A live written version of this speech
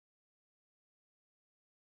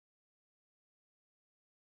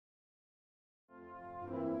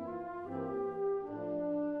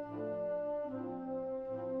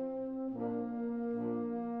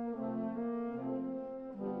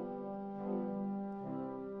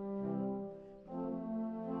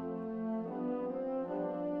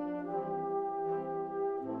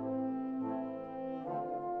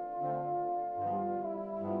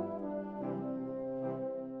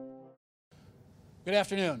Good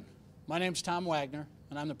afternoon. My name's Tom Wagner,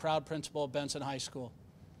 and I'm the proud principal of Benson High School.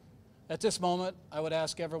 At this moment, I would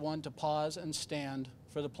ask everyone to pause and stand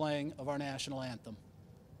for the playing of our national anthem.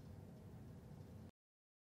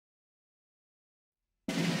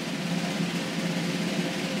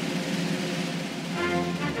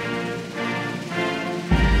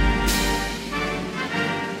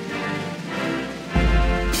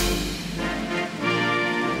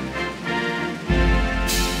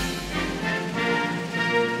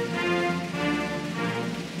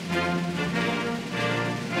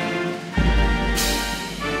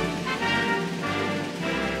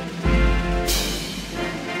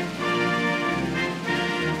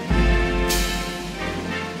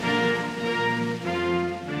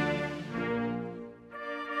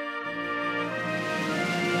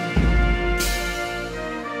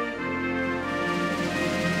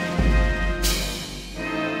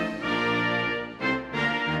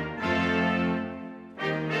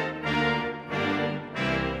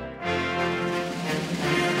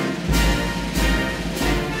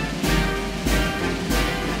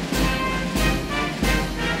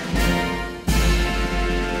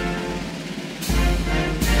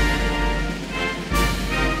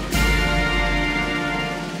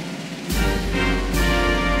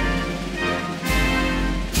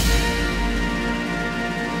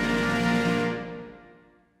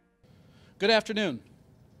 Good afternoon.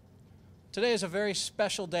 Today is a very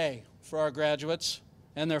special day for our graduates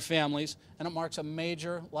and their families, and it marks a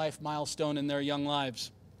major life milestone in their young lives.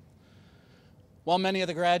 While many of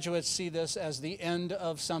the graduates see this as the end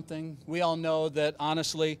of something, we all know that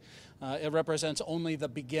honestly, it represents only the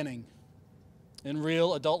beginning. In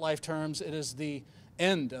real adult life terms, it is the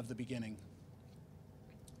end of the beginning.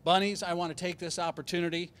 Bunnies, I want to take this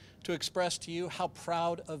opportunity to express to you how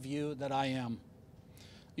proud of you that I am.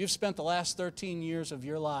 You've spent the last 13 years of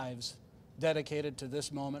your lives dedicated to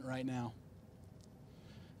this moment right now.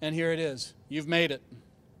 And here it is. You've made it.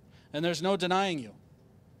 And there's no denying you.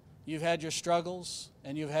 You've had your struggles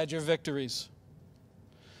and you've had your victories.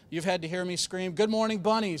 You've had to hear me scream, "Good morning,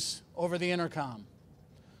 bunnies," over the intercom.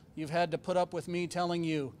 You've had to put up with me telling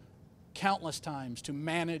you countless times to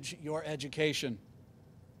manage your education.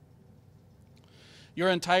 Your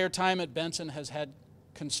entire time at Benson has had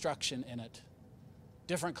construction in it.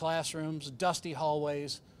 Different classrooms, dusty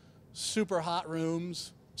hallways, super hot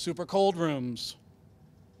rooms, super cold rooms.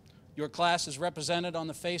 Your class is represented on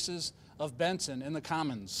the faces of Benson in the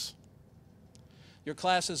Commons. Your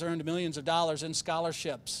class has earned millions of dollars in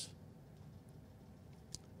scholarships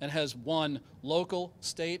and has won local,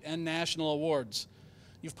 state, and national awards.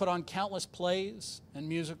 You've put on countless plays and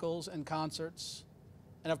musicals and concerts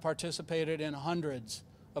and have participated in hundreds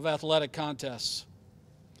of athletic contests.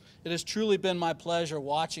 It has truly been my pleasure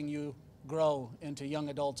watching you grow into young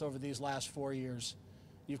adults over these last 4 years.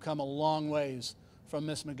 You've come a long ways from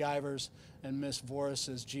Miss McIver's and Miss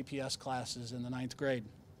Voris's GPS classes in the 9th grade.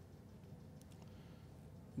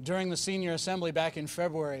 During the senior assembly back in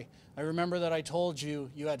February, I remember that I told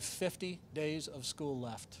you you had 50 days of school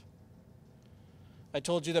left. I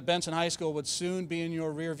told you that Benson High School would soon be in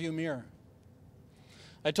your rearview mirror.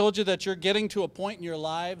 I told you that you're getting to a point in your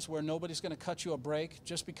lives where nobody's going to cut you a break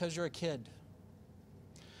just because you're a kid.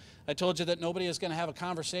 I told you that nobody is going to have a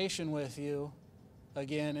conversation with you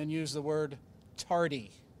again and use the word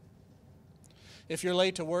tardy. If you're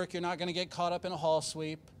late to work, you're not going to get caught up in a hall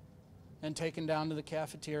sweep and taken down to the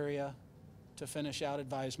cafeteria to finish out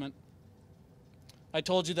advisement. I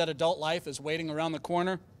told you that adult life is waiting around the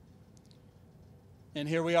corner. And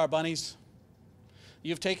here we are, bunnies.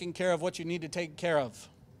 You've taken care of what you need to take care of.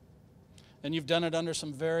 And you've done it under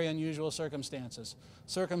some very unusual circumstances.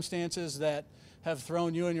 Circumstances that have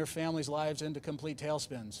thrown you and your family's lives into complete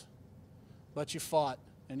tailspins. But you fought,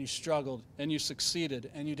 and you struggled, and you succeeded,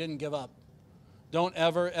 and you didn't give up. Don't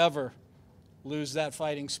ever, ever lose that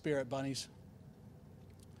fighting spirit, bunnies.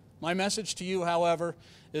 My message to you, however,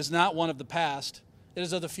 is not one of the past. It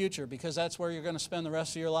is of the future, because that's where you're going to spend the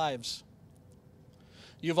rest of your lives.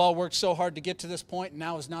 You've all worked so hard to get to this point, and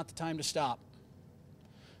now is not the time to stop.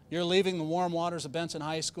 You're leaving the warm waters of Benson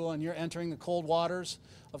High School, and you're entering the cold waters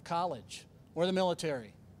of college, or the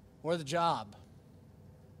military, or the job.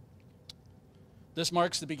 This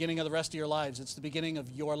marks the beginning of the rest of your lives. It's the beginning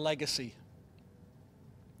of your legacy.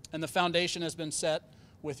 And the foundation has been set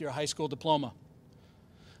with your high school diploma.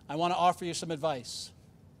 I want to offer you some advice.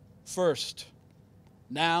 First,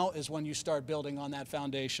 now is when you start building on that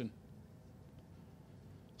foundation.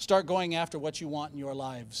 Start going after what you want in your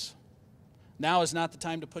lives. Now is not the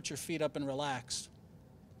time to put your feet up and relax.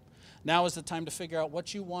 Now is the time to figure out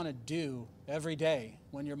what you want to do every day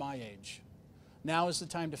when you're my age. Now is the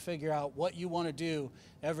time to figure out what you want to do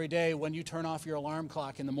every day when you turn off your alarm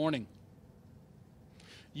clock in the morning.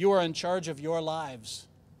 You are in charge of your lives,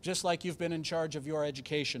 just like you've been in charge of your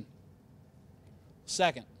education.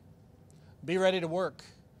 Second, be ready to work.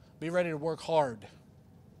 Be ready to work hard.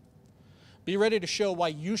 Be ready to show why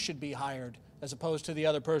you should be hired as opposed to the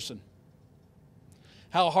other person.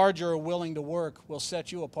 How hard you're willing to work will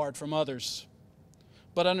set you apart from others.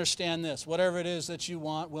 But understand this, whatever it is that you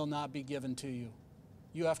want will not be given to you.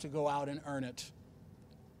 You have to go out and earn it.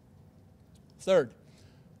 Third,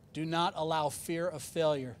 do not allow fear of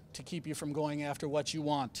failure to keep you from going after what you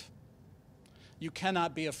want. You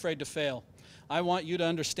cannot be afraid to fail. I want you to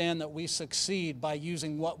understand that we succeed by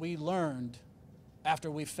using what we learned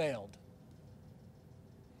after we failed.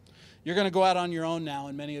 You're going to go out on your own now,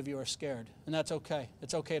 and many of you are scared, and that's okay.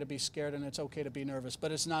 It's okay to be scared, and it's okay to be nervous,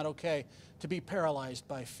 but it's not okay to be paralyzed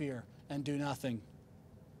by fear and do nothing.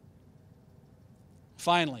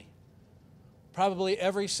 Finally, probably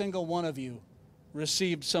every single one of you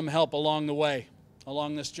received some help along the way,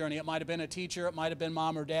 along this journey. It might have been a teacher, it might have been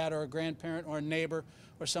mom or dad or a grandparent or a neighbor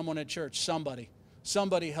or someone at church.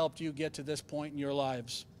 Somebody helped you get to this point in your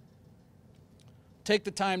lives. Take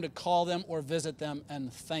the time to call them or visit them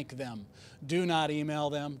and thank them. Do not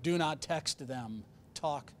email them. Do not text them.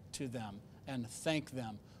 Talk to them and thank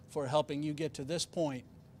them for helping you get to this point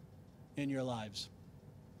in your lives.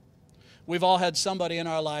 We've all had somebody in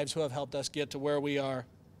our lives who have helped us get to where we are,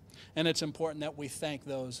 and it's important that we thank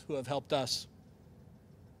those who have helped us.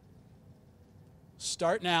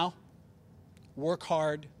 Start now, work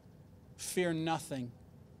hard, fear nothing,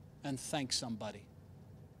 and thank somebody.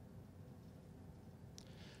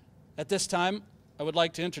 At this time, I would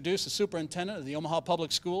like to introduce the superintendent of the Omaha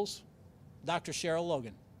Public Schools, Dr. Cheryl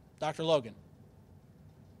Logan. Dr. Logan.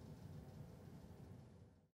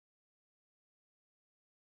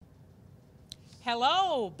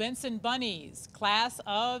 Hello, Benson Bunnies, class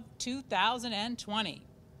of 2020.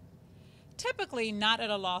 Typically not at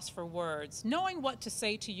a loss for words, knowing what to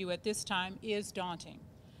say to you at this time is daunting.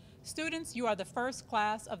 Students, you are the first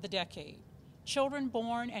class of the decade. Children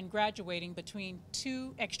born and graduating between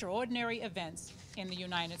two extraordinary events in the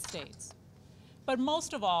United States. But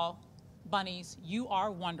most of all, bunnies, you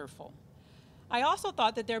are wonderful. I also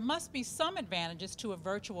thought that there must be some advantages to a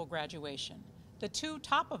virtual graduation. The two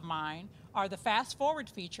top of mind are the fast forward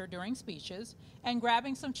feature during speeches and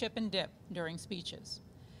grabbing some chip and dip during speeches.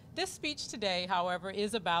 This speech today, however,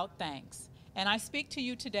 is about thanks, and I speak to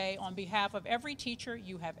you today on behalf of every teacher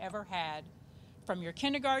you have ever had, from your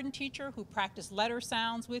kindergarten teacher who practiced letter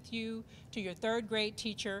sounds with you, to your third grade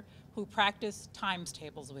teacher who practiced times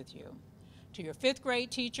tables with you, to your fifth grade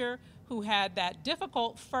teacher who had that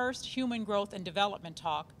difficult first human growth and development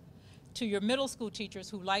talk, to your middle school teachers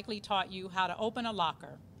who likely taught you how to open a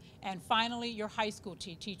locker, and finally your high school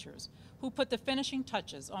teachers who put the finishing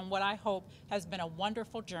touches on what I hope has been a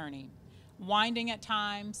wonderful journey, winding at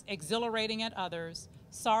times, exhilarating at others,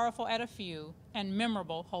 sorrowful at a few, and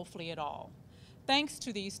memorable hopefully at all. Thanks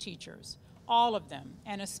to these teachers, all of them,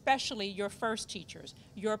 and especially your first teachers,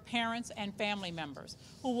 your parents and family members,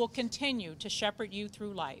 who will continue to shepherd you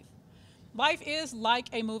through life. Life is like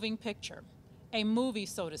a moving picture, a movie,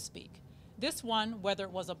 so to speak. This one, whether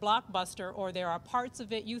it was a blockbuster or there are parts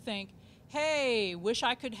of it you think, hey, wish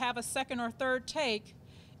I could have a second or third take,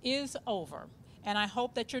 is over. And I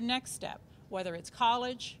hope that your next step, whether it's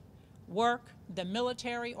college, work, the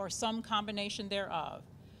military, or some combination thereof,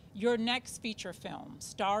 your next feature film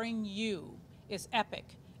starring you is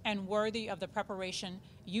epic and worthy of the preparation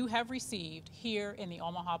you have received here in the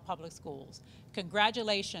Omaha Public Schools.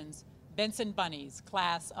 Congratulations, Benson Bunnies,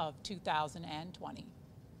 class of 2020.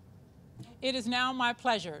 It is now my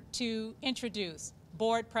pleasure to introduce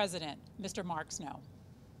Board President, Mr. Mark Snow.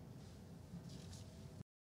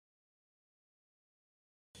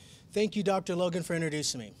 Thank you, Dr. Logan, for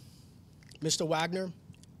introducing me. Mr. Wagner,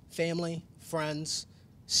 family, friends,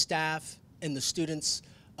 staff, and the students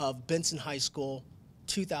of Benson High School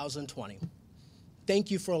 2020. Thank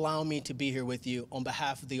you for allowing me to be here with you on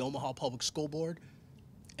behalf of the Omaha Public School Board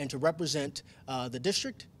and to represent the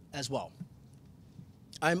district as well.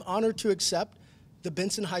 I'm honored to accept the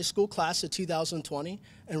Benson High School class of 2020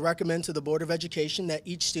 and recommend to the Board of Education that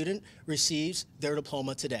each student receives their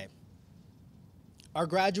diploma today. Our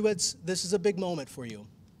graduates, this is a big moment for you.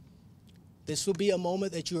 This will be a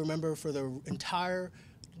moment that you remember for the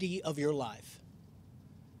entirety of your life.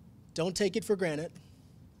 Don't take it for granted.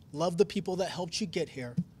 Love the people that helped you get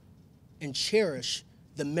here and cherish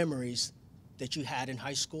the memories that you had in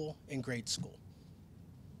high school and grade school.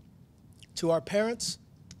 To our parents,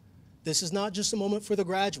 this is not just a moment for the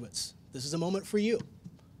graduates. This is a moment for you.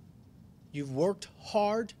 You've worked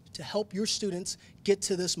hard to help your students get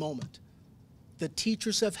to this moment. The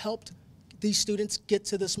teachers have helped these students get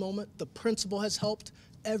to this moment. The principal has helped.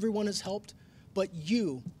 Everyone has helped. But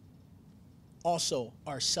you also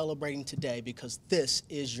are celebrating today because this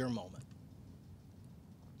is your moment.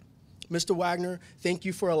 Mr. Wagner, thank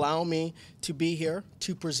you for allowing me to be here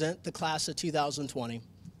to present the class of 2020.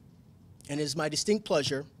 And it is my distinct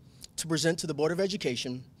pleasure to present to the Board of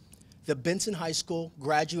Education the Benson High School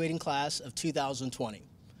graduating class of 2020.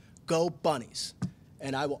 Go Bunnies.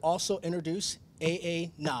 And I will also introduce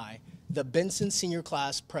A.A. Nye, the Benson Senior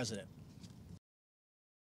Class President.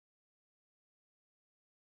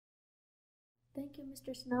 Thank you,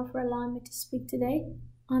 Mr. Snell, for allowing me to speak today.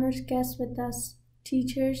 Honored guests with us,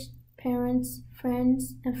 teachers, parents,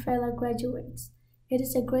 friends, and fellow graduates. It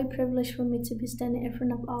is a great privilege for me to be standing in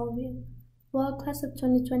front of all of you. Well, class of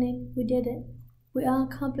 2020, we did it. We all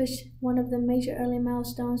accomplished one of the major early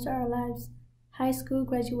milestones of our lives, high school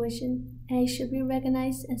graduation, and it should be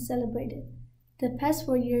recognized and celebrated. The past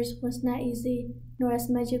 4 years was not easy, nor as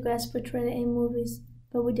magical as portrayed in movies,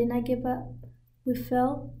 but we did not give up. We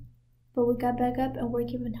fell, but we got back up and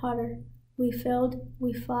worked even harder. We failed,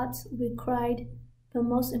 we fought, we cried, but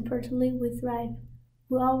most importantly, we thrived.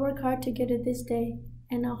 We all worked hard to get to this day,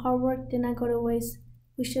 and our hard work did not go to waste.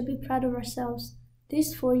 We should be proud of ourselves.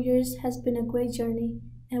 These 4 years has been a great journey,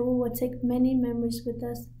 and we will take many memories with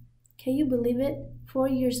us. Can you believe it? 4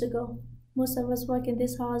 years ago, most of us walked in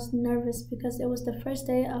this halls nervous because it was the first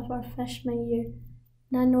day of our freshman year,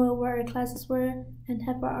 not knowing where our classes were, and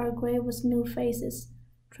half of our grade was new faces,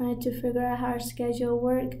 trying to figure out how our schedule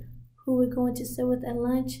worked, who we're going to sit with at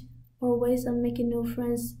lunch, or ways of making new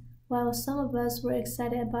friends, while some of us were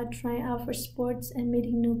excited about trying out for sports and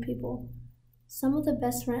meeting new people. Some of the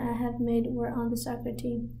best friends I have made were on the soccer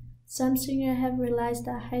team. Some seniors have realized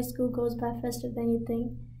that high school goes by faster than you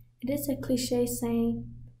think. It is a cliche saying,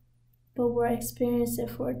 but we're experiencing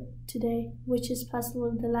it for today, which is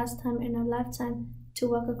possibly the last time in our lifetime to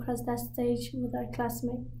walk across that stage with our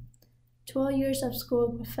classmates. 12 years of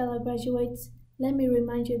school, fellow graduates, let me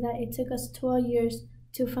remind you that it took us 12 years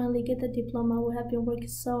to finally get the diploma we have been working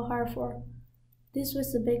so hard for. This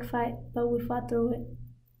was a big fight, but we fought through it.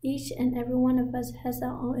 Each and every one of us has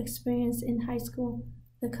our own experience in high school,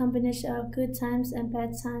 the combination of good times and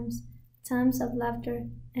bad times, times of laughter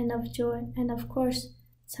and of joy, and of course,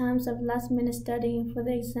 times of last-minute studying for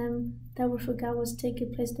the exam that we forgot was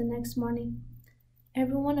taking place the next morning.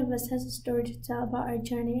 Every one of us has a story to tell about our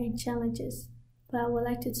journey and challenges, but I would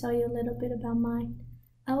like to tell you a little bit about mine.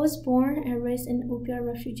 I was born and raised in Upia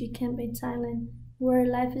refugee camp in Thailand, where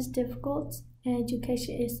life is difficult and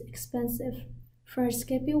education is expensive. From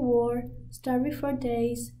escaping war, starving for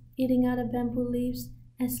days, eating out of bamboo leaves,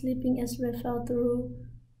 and sleeping as rain fell through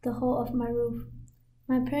the hole of my roof.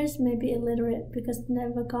 My parents may be illiterate because they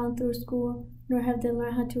never gone through school, nor have they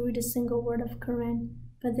learned how to read a single word of Quran,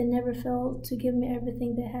 but they never failed to give me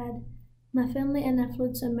everything they had. My family and I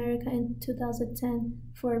flew to America in 2010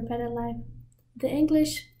 for a better life. The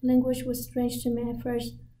English language was strange to me at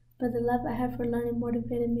first, but the love I had for learning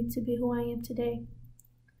motivated me to be who I am today.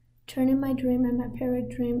 Turning my dream and my parrot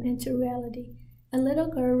dream into reality. A little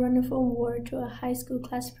girl running from war to a high school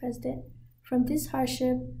class president. From this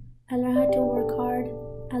hardship, I learned how to work hard.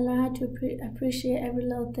 I learned how to appreciate every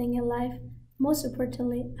little thing in life. Most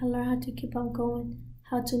importantly, I learned how to keep on going,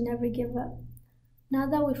 how to never give up. Now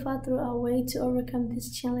that we fought through our way to overcome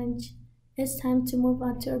this challenge, it's time to move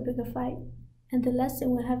on to a bigger fight. And the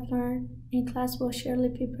lesson we have learned in class will surely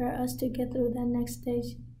prepare us to get through that next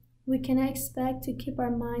stage. We cannot expect to keep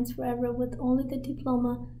our minds forever with only the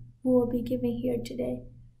diploma we will be giving here today.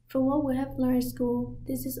 From what we have learned in school,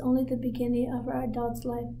 this is only the beginning of our adult's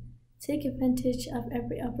life. Take advantage of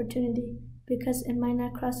every opportunity, because it might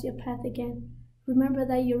not cross your path again. Remember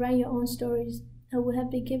that you write your own stories, and we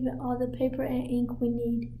have been given all the paper and ink we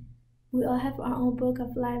need. We all have our own book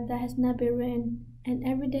of life that has not been written, and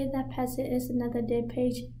every day that passes is another day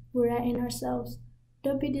page we write in ourselves.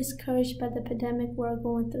 Don't be discouraged by the pandemic we're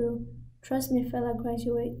going through. Trust me, fellow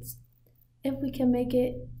graduates. If we can make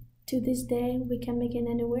it to this day, we can make it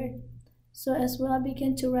anywhere. So as we all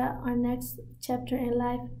begin to write our next chapter in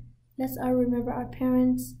life, let's all remember our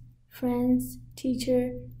parents, friends,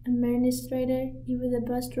 teacher, administrator, even the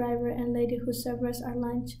bus driver and lady who served us our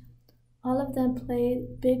lunch. All of them played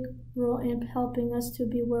a big role in helping us to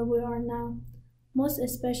be where we are now. Most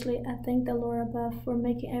especially, I thank the Lord above for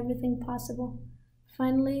making everything possible.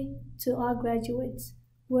 Finally, to all graduates,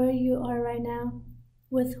 where you are right now,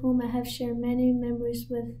 with whom I have shared many memories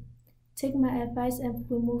with, take my advice and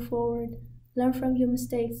we move forward. Learn from your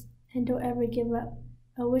mistakes and don't ever give up.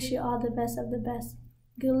 I wish you all the best of the best.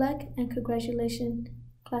 Good luck and congratulations,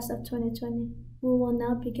 class of 2020. We will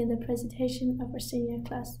now begin the presentation of our senior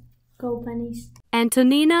class. Go Bunnies!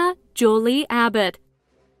 Antonina Jolie Abbott,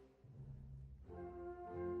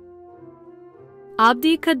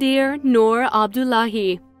 Abdi Kadir Noor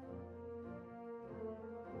Abdullahi,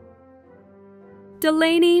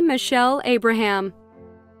 Delaney Michelle Abraham,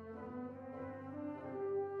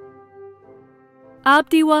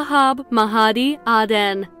 Abdi Wahab Mahadi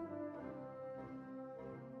Aden,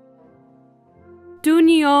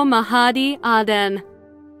 Dunyo Mahadi Aden,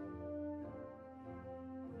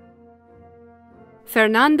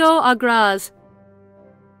 Fernando Agraz,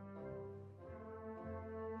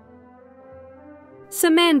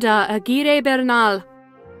 Samanda Aguirre Bernal,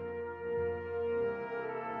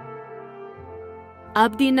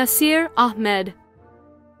 Abdi Nasir Ahmed,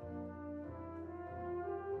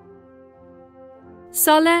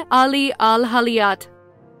 Saleh Ali Al-Haliyat,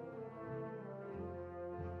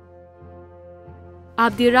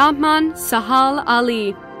 Abdirahman Sahal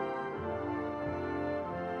Ali,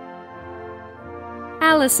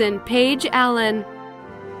 Allison Paige Allen,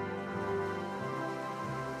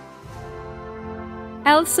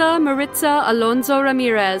 Elsa Maritza Alonso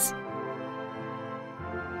Ramirez,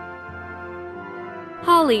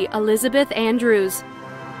 Holly Elizabeth Andrews,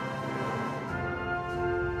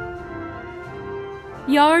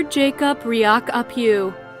 Yar Jacob Riak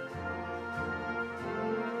Apu,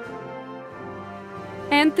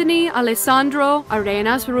 Anthony Alessandro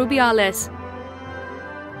Arenas Rubiales,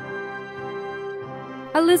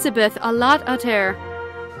 Elizabeth Alat Ater,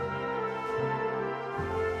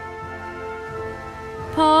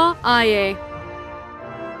 Paul Aye,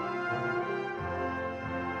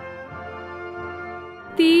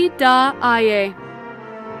 Thi Da Aye,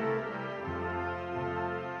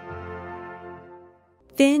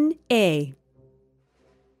 Thin A.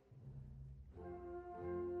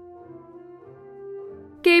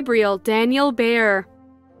 Gabriel Daniel Baer,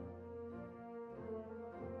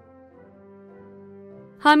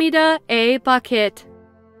 Hamida A. Bucket,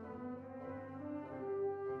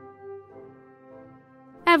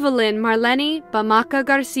 Evelyn Marlene Bamaka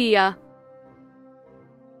Garcia,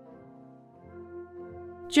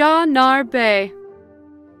 Ja Nar Bey,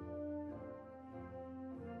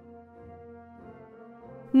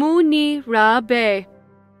 Muni Ra Bey,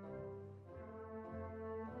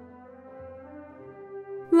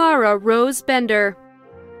 Lara Rose Bender,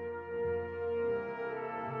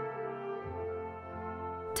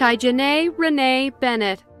 Tijane Renee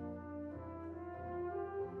Bennett,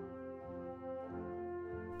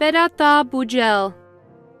 Bedatha Bujel,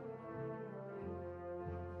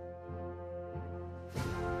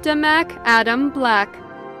 Damak Adam Black,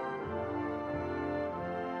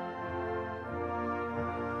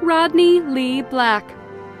 Rodney Lee Black,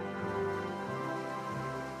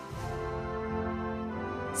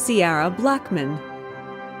 Ciara Blackman,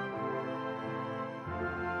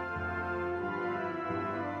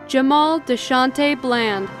 Jamal Deshante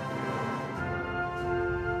Bland,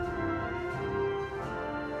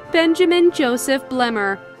 Benjamin Joseph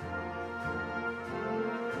Blemmer,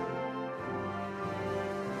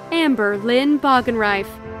 Amber Lynn Bogenreif,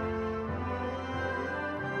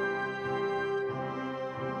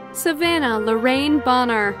 Savannah Lorraine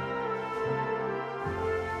Bonner,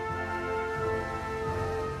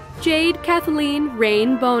 Jade Kathleen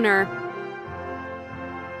Rain Boner,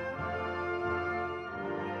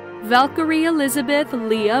 Valkyrie Elizabeth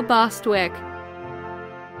Leah Bostwick,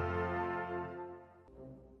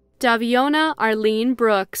 Daviona Arlene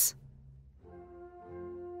Brooks,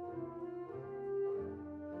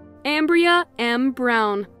 Ambria M.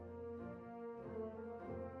 Brown,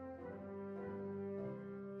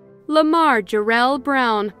 Lamar Jarrell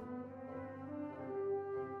Brown,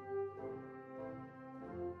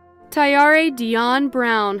 Tyare Dion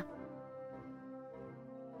Brown,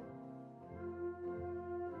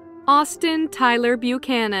 Austin Tyler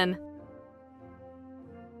Buchanan,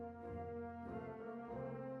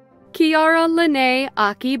 Kiara Lene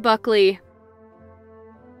Aki Buckley,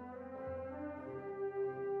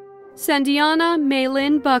 Sandiana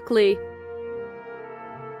Malin Buckley,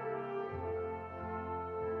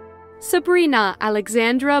 Sabrina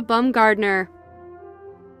Alexandra Bumgardner,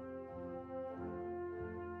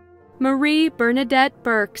 Marie Bernadette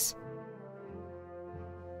Burks,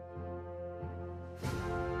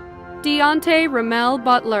 Deontay Ramel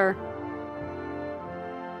Butler,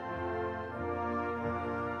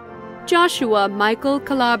 Joshua Michael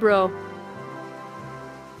Calabro,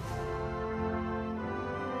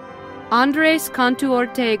 Andres Cantu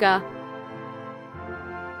Ortega,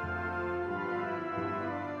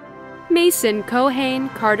 Mason Cohane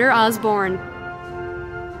Carter Osborne,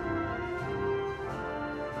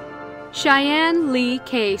 Cheyenne Lee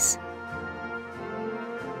Case,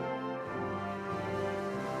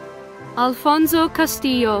 Alfonso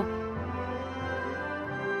Castillo,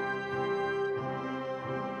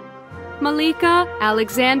 Malika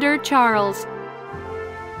Alexander Charles,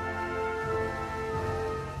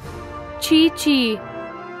 Chi Chi,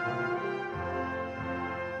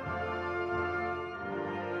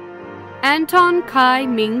 Anton Kai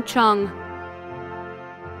Ming Chung,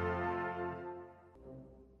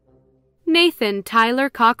 Nathan Tyler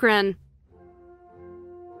Cochran,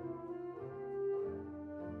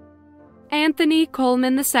 Anthony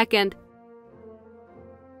Coleman II,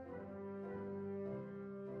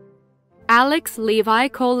 Alex Levi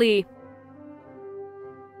Coley,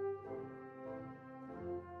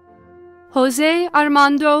 Jose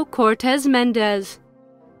Armando Cortez Mendez,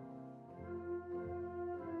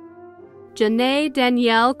 Janae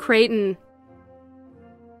Danielle Creighton,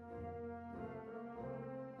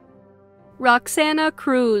 Roxana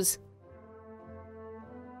Cruz,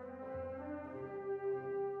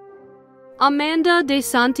 Amanda de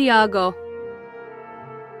Santiago,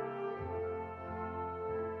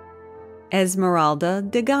 Esmeralda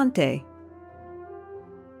Degante,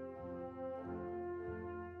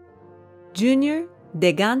 Junior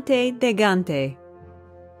Degante,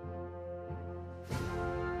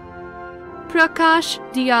 Prakash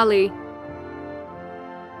Diali,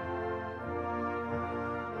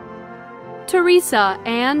 Teresa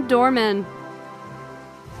Ann Dorman,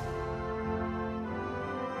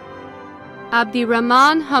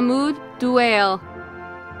 Abdirahman Hamoud Duale,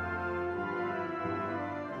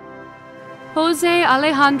 Jose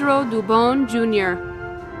Alejandro Dubon Jr.,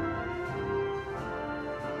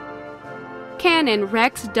 Canon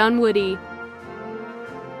Rex Dunwoody,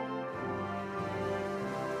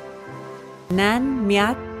 Nan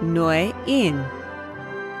Myat Noe In,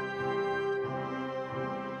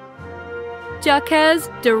 Jaquez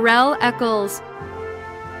Darrell Eccles,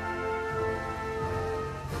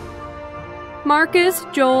 Marcus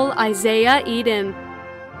Joel Isaiah Eden,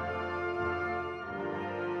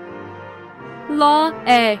 Law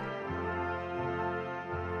A,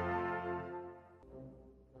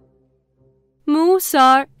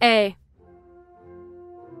 Musar A,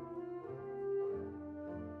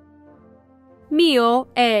 Mio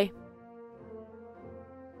A,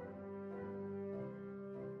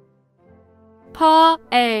 Pa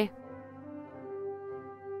A,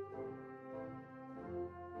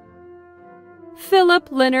 Philip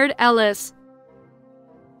Leonard Ellis,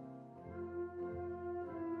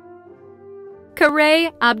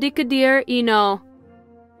 Karay Abdikadir Eno,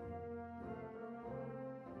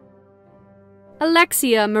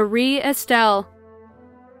 Alexia Marie Estelle,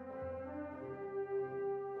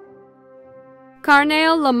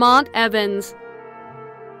 Carnell Lamont Evans,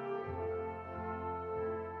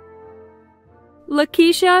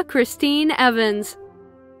 Lakeisha Christine Evans,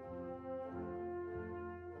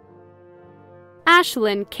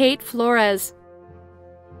 Ashlyn Kate Flores,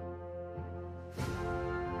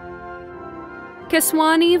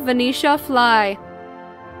 Keswani Venetia Fly,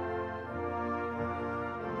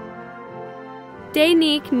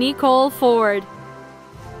 Danique Nicole Ford,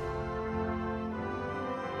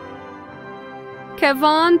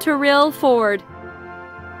 Kevon Terrell Ford,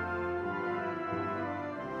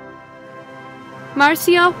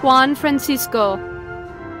 Marcia Juan Francisco,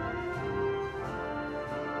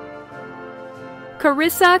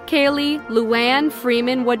 Carissa Kaylee Luann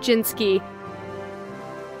Freeman Wajinski,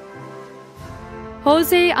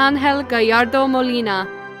 Jose Angel Gallardo Molina,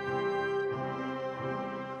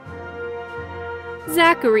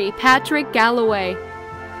 Zachary Patrick Galloway,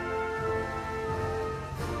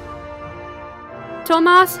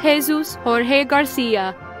 Tomas Jesus Jorge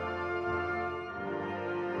Garcia,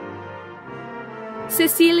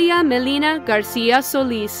 Cecilia Melina Garcia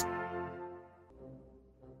Solis,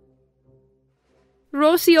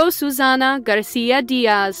 Rocio Susana Garcia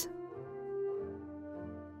Diaz,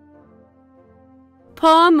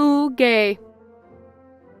 Pa Mu Gay,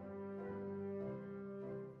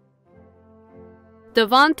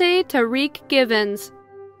 Devontae Tariq Givens,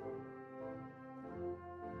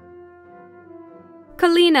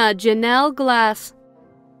 Kalina Janelle Glass,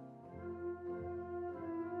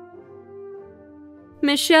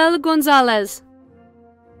 Michelle Gonzalez,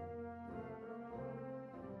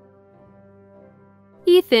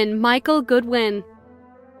 Ethan Michael Goodwin,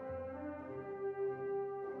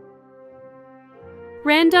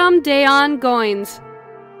 Random Dayon Goins,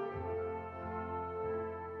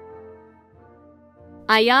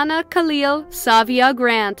 Ayana Khalil Savia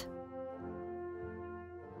Grant,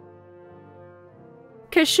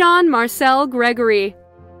 Keshawn Marcel Gregory,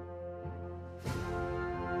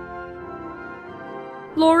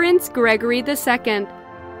 Lawrence Gregory II,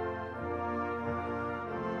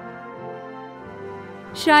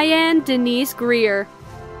 Cheyenne Denise Greer,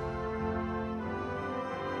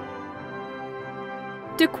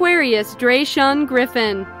 Dequarius Drayshun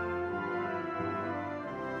Griffin,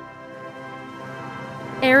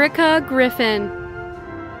 Erica Griffin,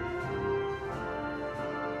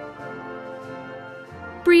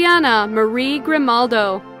 Brianna Marie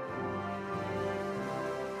Grimaldo,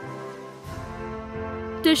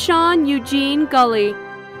 Deshaun Eugene Gully,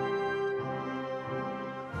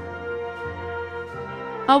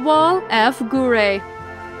 Awal F. Gure,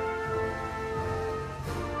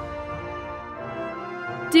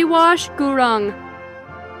 Diwash Gurung,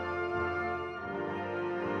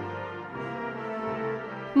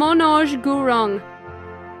 Monoj Gurung,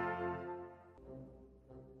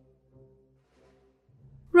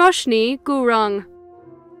 Roshni Gurung,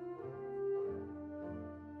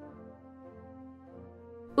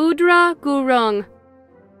 Udra Gurung,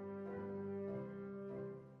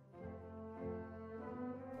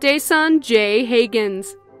 Dason J.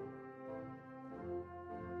 Hagans,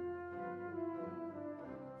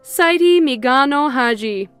 Saidi Migano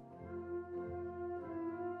Haji,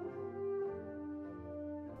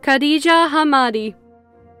 Khadija Hamadi,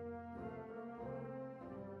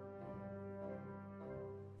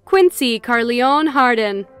 Quincy Carleone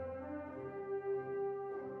Harden,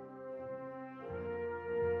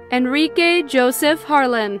 Enrique Joseph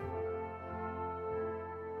Harlan,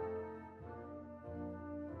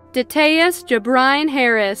 Deteus Jabrine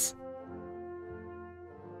Harris,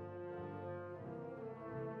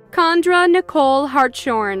 Condra Nicole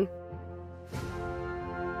Hartshorn,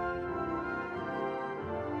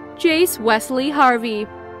 Jace Wesley Harvey,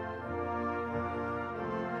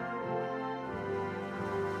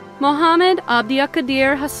 Mohammed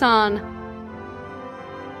Abdiakadir Hassan,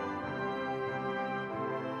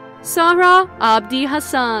 Sahra Abdi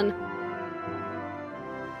Hassan,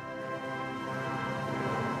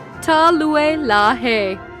 Ta Lue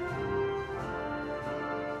Lahe,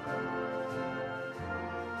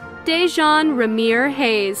 Dejan Ramir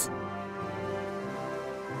Hayes,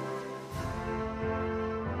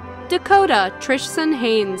 Dakota Trishson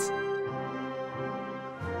Haynes,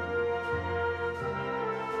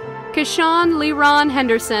 Kishan Leron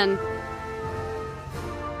Henderson,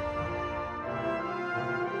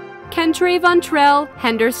 Kentre Vontrell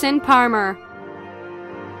Henderson Palmer,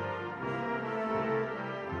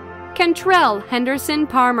 Kentrell Henderson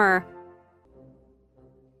Palmer,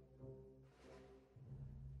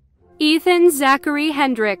 Ethan Zachary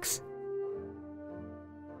Hendricks,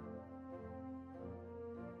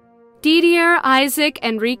 Didier Isaac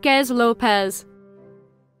Enriquez Lopez,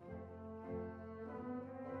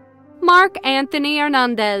 Mark Anthony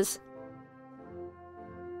Hernandez,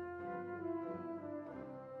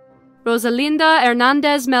 Rosalinda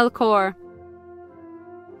Hernandez Melchor,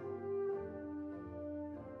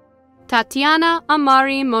 Tatiana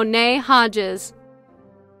Amari Monet Hodges,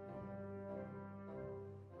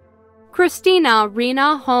 Christina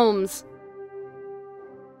Rena Holmes,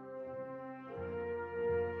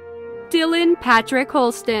 Dylan Patrick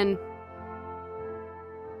Holston,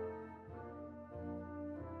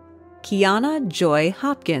 Kiana Joy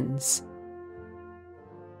Hopkins,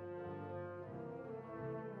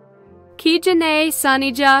 Kijane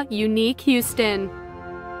Sanija Unique Houston,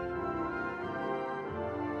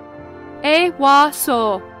 Wa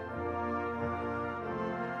So,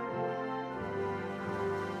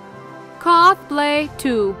 Koth Blay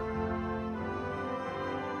 2,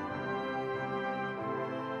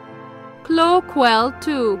 Klo Quell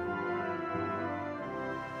 2,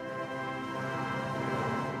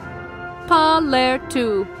 Pa Lair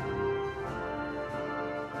 2,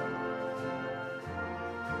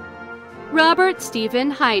 Robert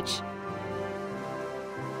Stephen Heitch,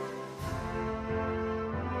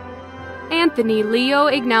 Anthony Leo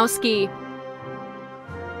Ignowski,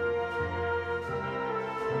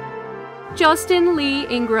 Justin Lee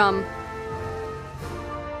Ingram,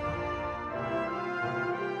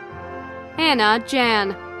 Anna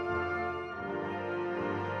Jan,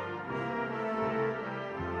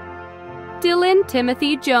 Dylan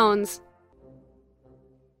Timothy Jones,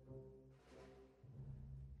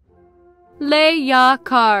 Lei Ya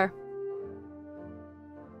Kar,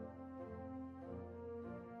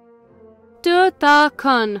 De Tha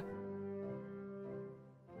Kun,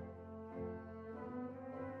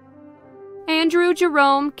 Andrew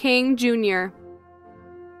Jerome King Jr.,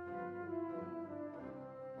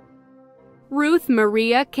 Ruth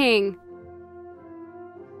Maria King,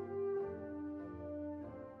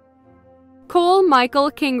 Cole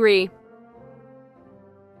Michael Kingry,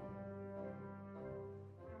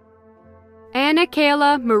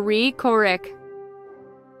 Anakayla Marie Korik.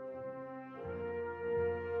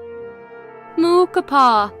 Mu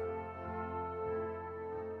Kapa.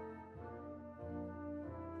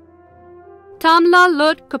 Tamla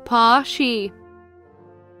Lut Kapa Shi.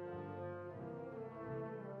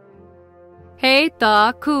 He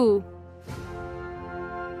Ta Ku.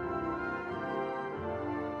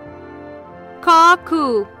 Ka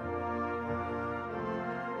Ku.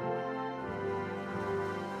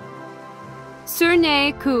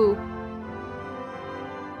 Serne Ku.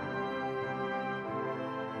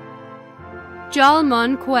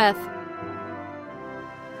 Jalmon Kweth.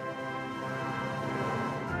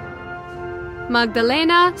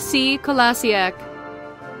 Magdalena C. Kolasiak.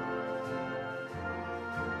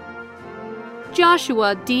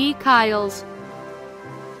 Joshua D. Kiles.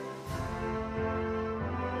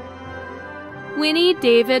 Winnie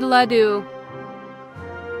David Ledoux.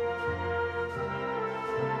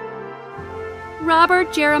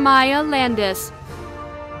 Robert Jeremiah Landis.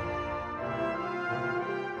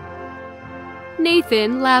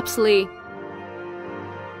 Nathan Lapsley.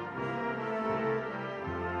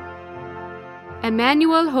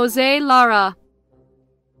 Emmanuel Jose Lara.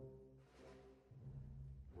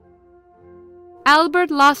 Albert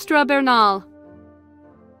Lastra Bernal.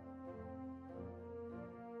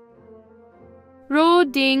 Ro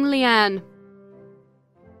Ding Lian.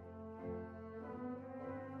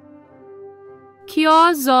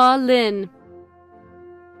 Kyo Zo Lin.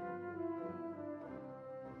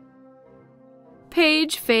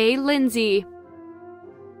 Paige Faye Lindsay.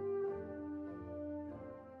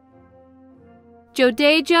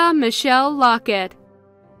 Jodeja Michelle Lockett.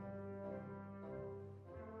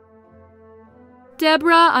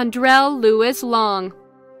 Deborah Andrell Lewis Long.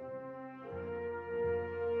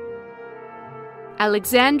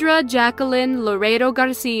 Alexandra Jacqueline Laredo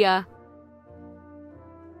Garcia.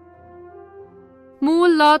 Mu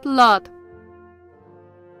Lot Lot.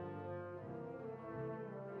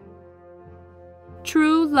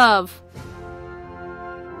 True Love.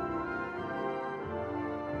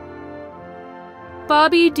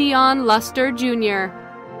 Bobby Dion Luster Jr.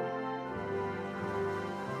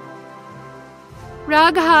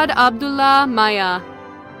 Raghad Abdullah Maya.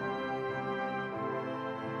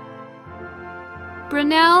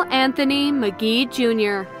 Brunel Anthony McGee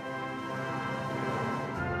Jr.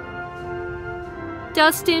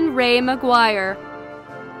 Dustin Ray McGuire.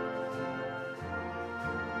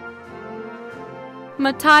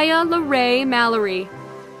 Mattia LaRae Mallory.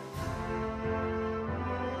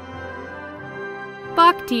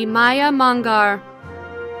 Bhakti Maya Mangar.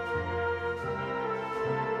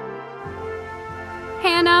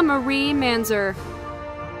 Hannah Marie Manzer.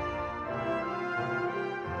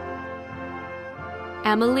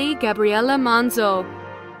 Emily Gabriela Manzo.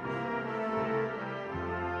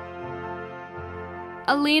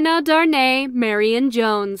 Alina Darnay Marion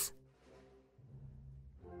Jones.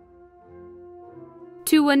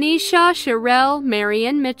 To Anisha Sherelle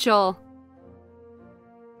Marion Mitchell.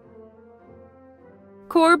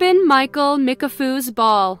 Corbin Michael Mikafuz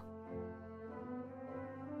Ball.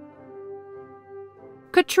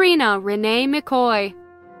 Katrina Renee McCoy.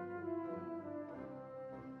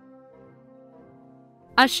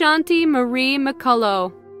 Ashanti Marie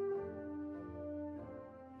McCullough.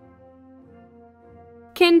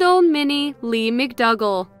 Kendall Minnie Lee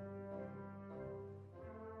McDougall.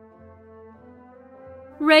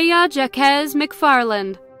 Rhea Jaquez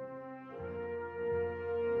McFarland.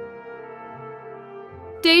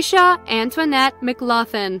 Daisha Antoinette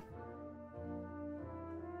McLaughlin.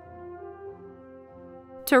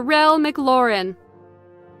 Terrell McLaurin.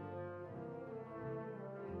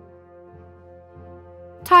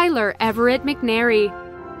 Tyler Everett McNary.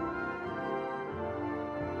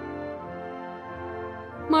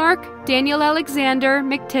 Mark Daniel Alexander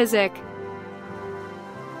McTizick.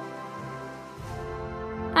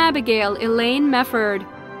 Abigail Elaine Mefford.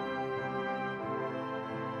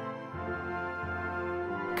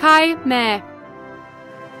 Kai Me.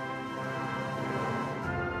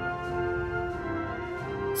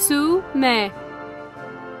 Su Me.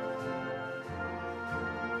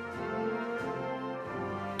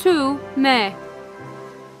 Tu Me.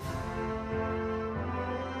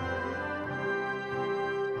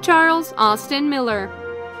 Charles Austin Miller.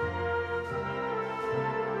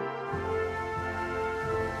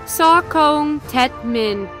 Sa Kong Tet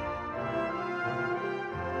Min.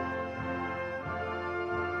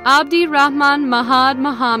 Abdi Rahman Mahad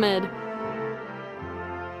Muhammad.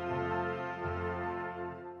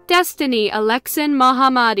 Destiny Alexin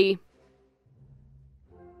Mahamadi.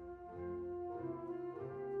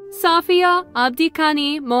 Safia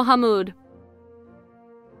Abdikani Mohamud.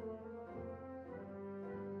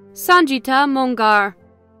 Sanjita Mongar,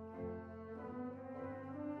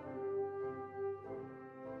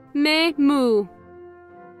 Me Mu,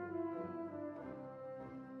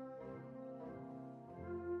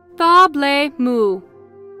 Thable Mu,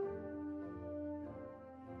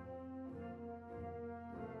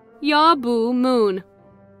 Yabu Moon,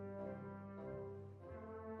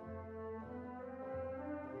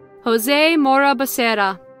 Jose Mora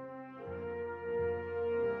Becerra,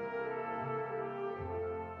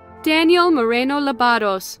 Daniel Moreno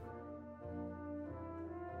Labados,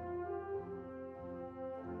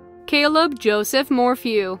 Caleb Joseph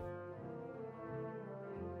Morphew,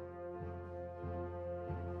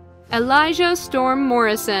 Elijah Storm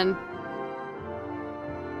Morrison,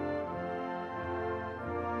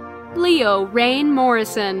 Leo Rain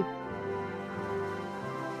Morrison,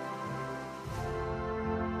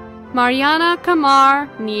 Mariana Kamar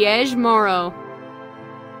Niej Moro,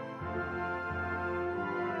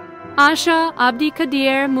 Asha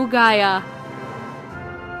Abdikadir Mugaya,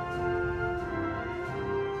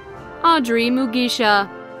 Audrey Mugisha,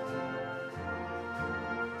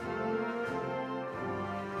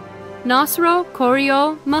 Nasro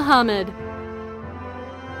Korio Muhammad,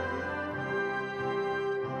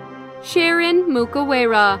 Sharon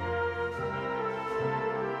Mukawera,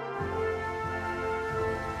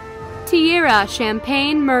 Tierra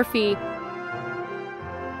Champagne Murphy,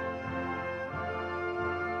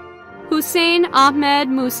 Hussein Ahmed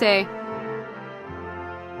Muse,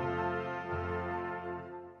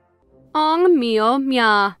 Ong Mio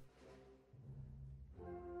Mya,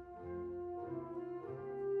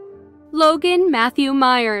 Logan Matthew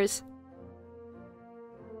Myers,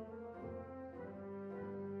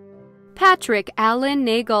 Patrick Allen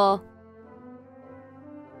Nagel,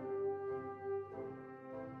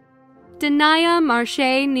 Denia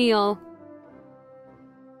Marche Neal,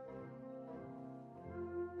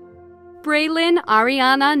 Braylon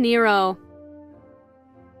Ariana Nero,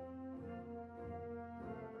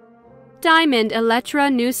 Diamond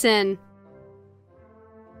Electra Newson,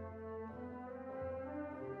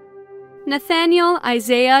 Nathaniel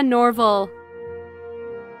Isaiah Norval,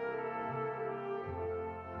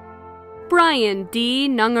 Brian D.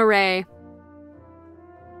 Nungare,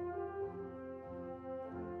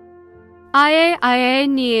 Aye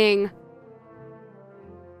Nying,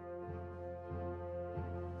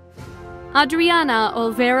 Adriana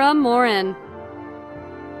Olvera Morin,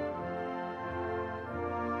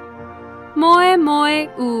 Moe Moe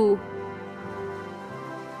U,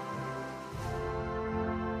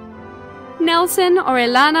 Nelson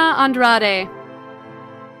Orellana Andrade,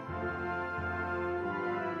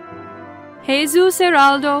 Jesus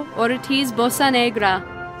Heraldo Ortiz Bosanegra,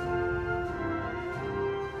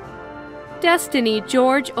 Destiny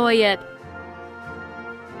George Oyet,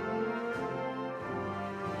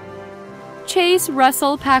 Chase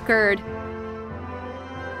Russell Packard,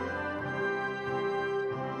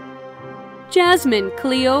 Jasmine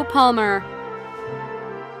Cleo Palmer,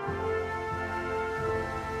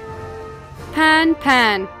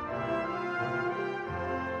 Pan,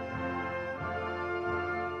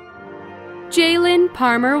 Jalen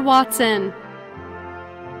Palmer Watson,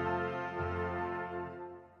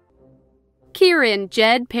 Kieran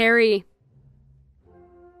Jed Perry,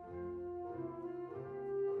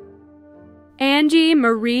 Angie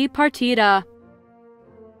Marie Partida,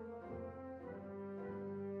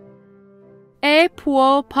 E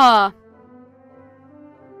Puo Pa,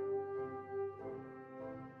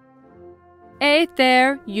 E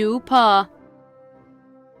Ther Yu Pa,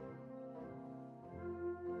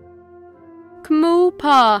 Kmu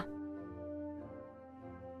Pa,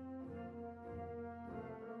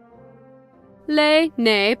 Le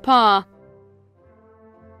Ne Pa,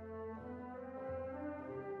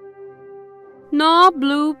 Na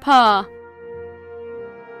Blue Pa,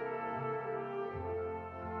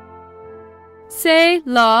 Se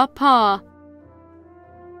La Pa,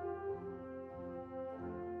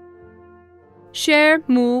 Sher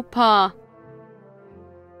Mu Pa,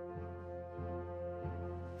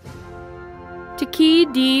 Taki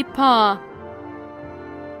Di Pa,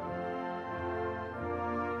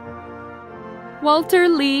 Walter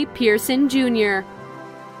Lee Pearson Jr.,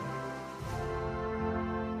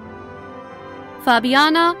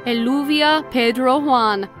 Fabiana Eluvia Pedro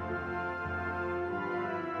Juan,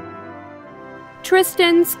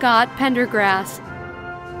 Tristan Scott Pendergrass,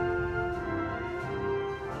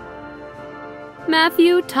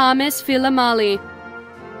 Matthew Thomas Filamali,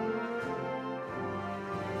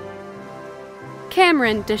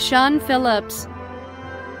 Cameron Deshaun Phillips,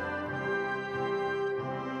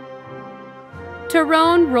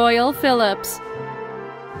 Tyrone Royal Phillips,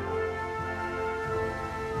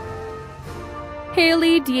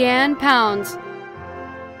 Haley Deanne Pounds,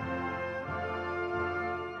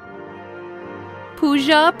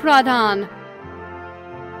 Pooja Pradhan,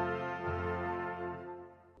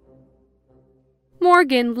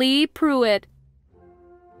 Morgan Lee Pruitt,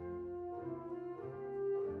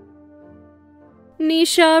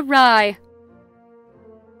 Nisha Rai,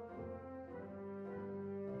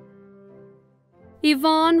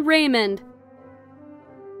 Yvonne Raymond,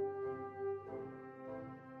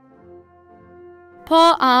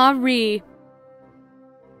 Pa Ree,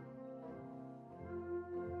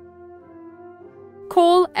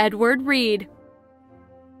 Cole Edward Reed,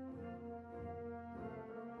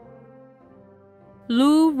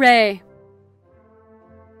 Lou Ray,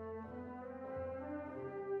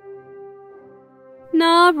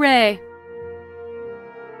 Na Ray,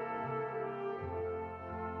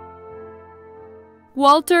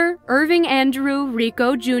 Walter Irving Andrew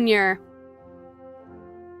Rico Jr.,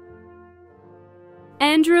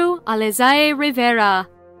 Andrew Alezae Rivera,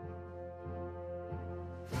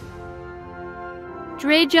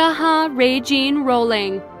 Drejaha Regine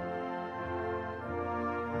Rowling,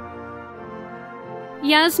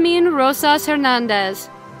 Yasmin Rosas Hernandez,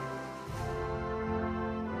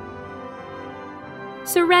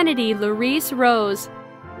 Serenity Larice Rose,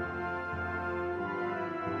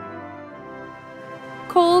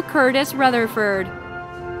 Cole Curtis Rutherford,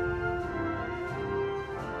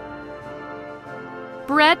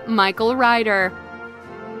 Brett Michael Ryder,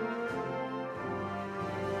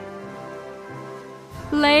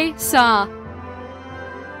 Lei Sa,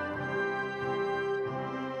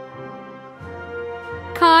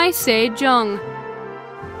 Kai Se Jung,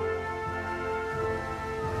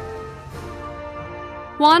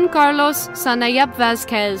 Juan Carlos Sanayap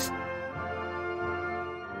Vazquez,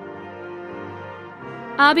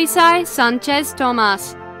 Abisai Sanchez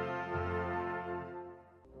Tomas,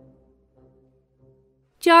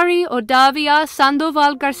 Jari Odavia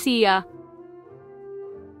Sandoval Garcia,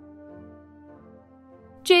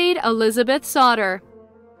 Jade Elizabeth Sauter,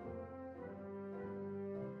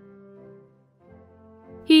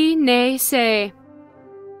 He Ne Se,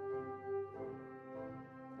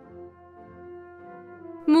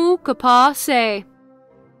 Mu Kapa Se,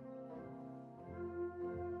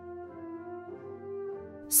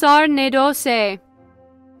 Sar Nedo Se,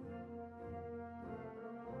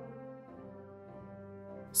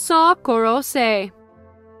 Sa Koro Se,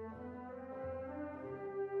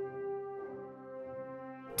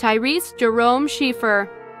 Tyrese Jerome Schiefer,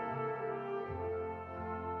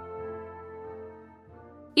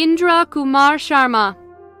 Indra Kumar Sharma,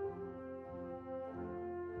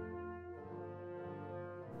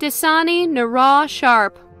 Desani Nara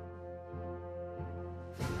Sharp,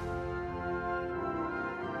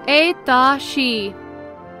 Ta Shi,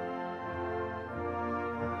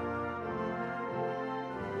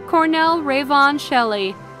 Cornell Rayvon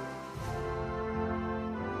Shelley,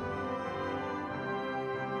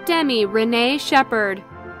 Demi Renee Shepard,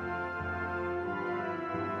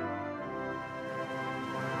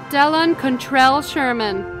 Delon Contrell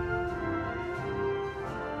Sherman,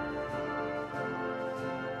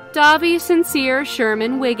 Davi Sincere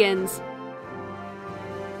Sherman Wiggins,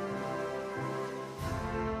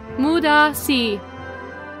 Muda C,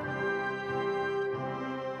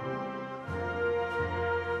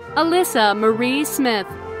 Alyssa Marie Smith,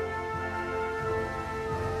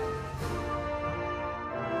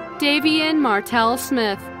 Davian Martell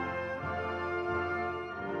Smith,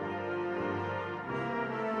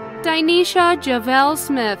 Dinesha Javel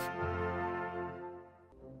Smith,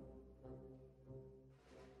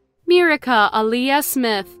 Mirica Aliyah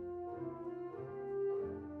Smith,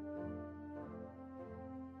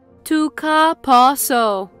 Tuka Pa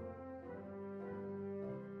So,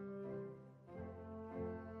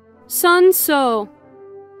 Sun So,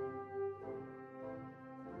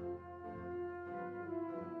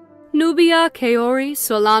 Nubia Keori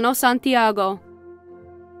Solano Santiago,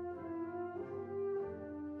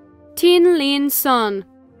 Tin Lin Sun,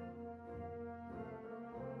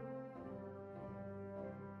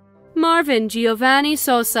 Marvin Giovanni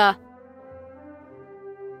Sosa,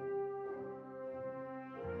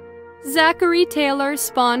 Zachary Taylor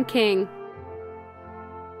Spawn King,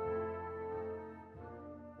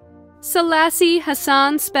 Selassie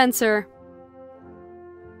Hassan Spencer,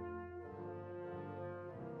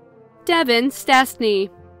 Devin Stastny,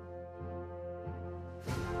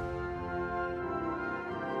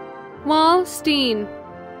 Wal Steen,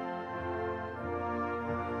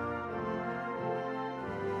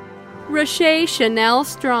 Roche Chanel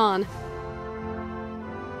Strawn,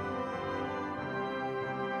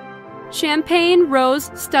 Champagne Rose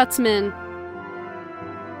Stutzman,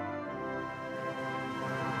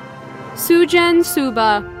 Sujan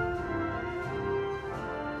Suba.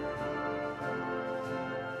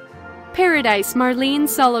 Paradise Marlene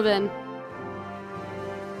Sullivan.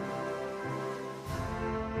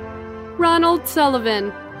 Ronald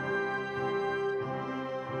Sullivan.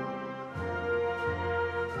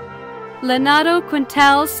 Leonardo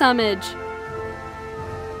Quintel Summage.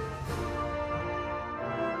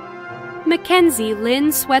 Mackenzie Lynn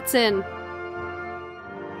Swetson.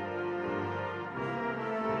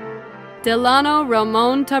 Delano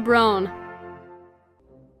Ramon Tabron.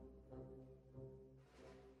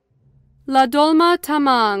 La Dolma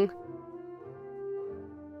Tamang.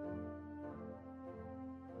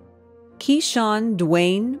 Keyshawn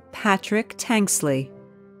Dwayne Patrick Tanksley.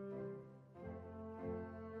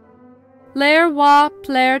 Lerwa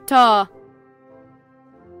Plerta.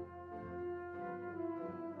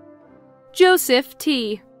 Joseph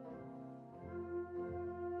T.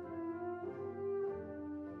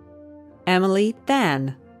 Emily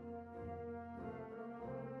Than.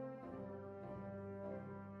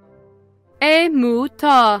 E Mu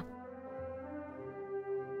Ta.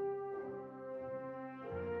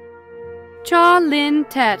 Cha Lin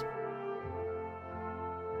Tet.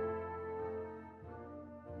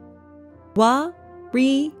 Wa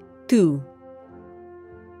Ri Tu.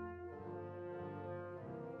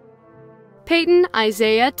 Peyton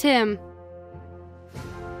Isaiah Tim.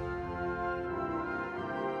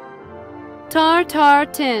 Tar Tar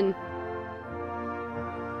Tin.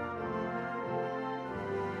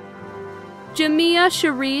 Jamia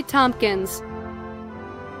Cherie Tompkins.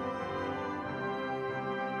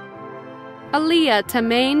 Aaliyah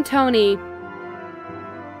Tamaine Tony.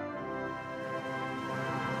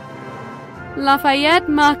 Lafayette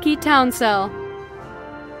Maki Townsell.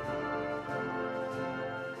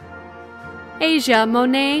 Asia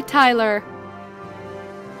Monet Tyler.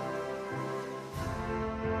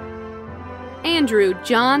 Andrew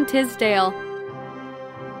John Tisdale.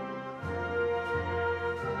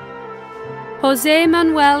 Jose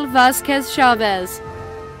Manuel Vasquez Chavez.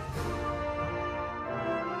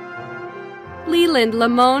 Leland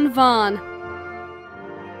Lamone Vaughn.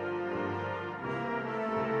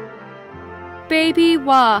 Baby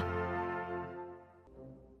Wa.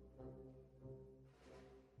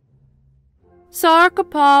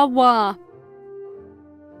 Sarkapa Wa.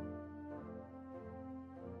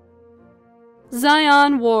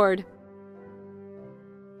 Zion Ward.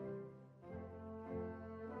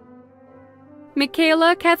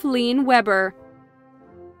 Michaela Kathleen Weber.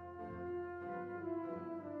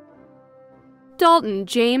 Dalton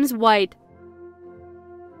James White.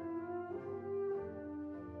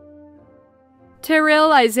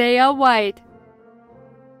 Terrell Isaiah White.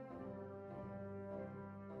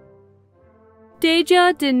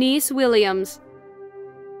 Deja Denise Williams.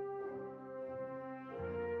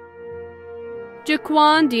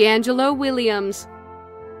 Jaquan D'Angelo Williams.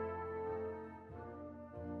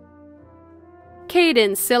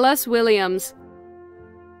 Caden Silas Williams.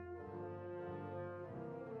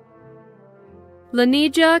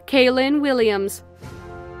 Lanija Kaylin Williams.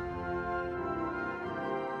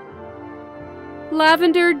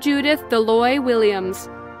 Lavender Judith Deloy Williams.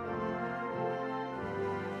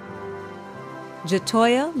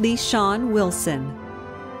 Jatoya Leishawn Wilson.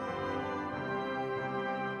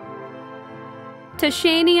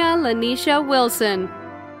 Tashania Lanisha Wilson.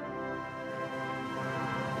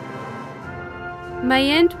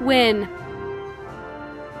 Mayent Win.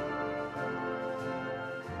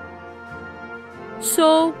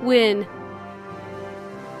 So Win.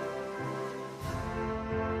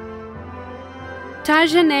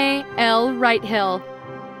 Tajane L. Wrighthill.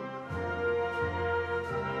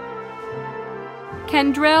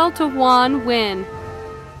 Kendrell Tawan Win.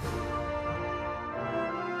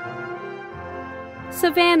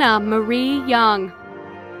 Savannah Marie Young.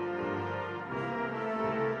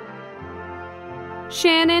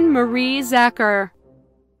 Shannon Marie Zacher.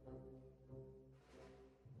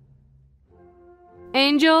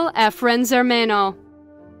 Angel Efren Zermano.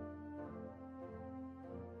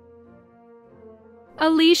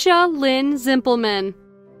 Alicia Lynn Zimpelman.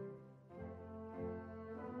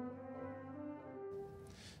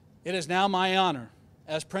 It is now my honor,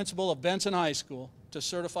 as principal of Benson High School, to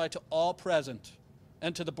certify to all present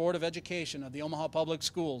and to the Board of Education of the Omaha Public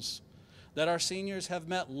Schools that our seniors have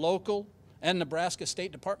met local and Nebraska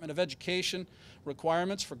State Department of Education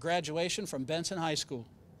requirements for graduation from Benson High School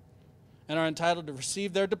and are entitled to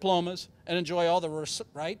receive their diplomas and enjoy all the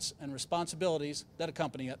rights and responsibilities that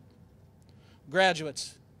accompany it.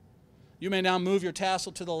 Graduates, you may now move your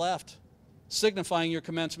tassel to the left, signifying your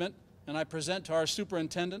commencement, and I present to our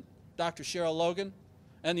superintendent, Dr. Cheryl Logan,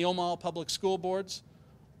 and the Omaha Public School Board's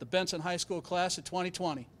the Benson High School class of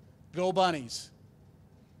 2020. Go Bunnies!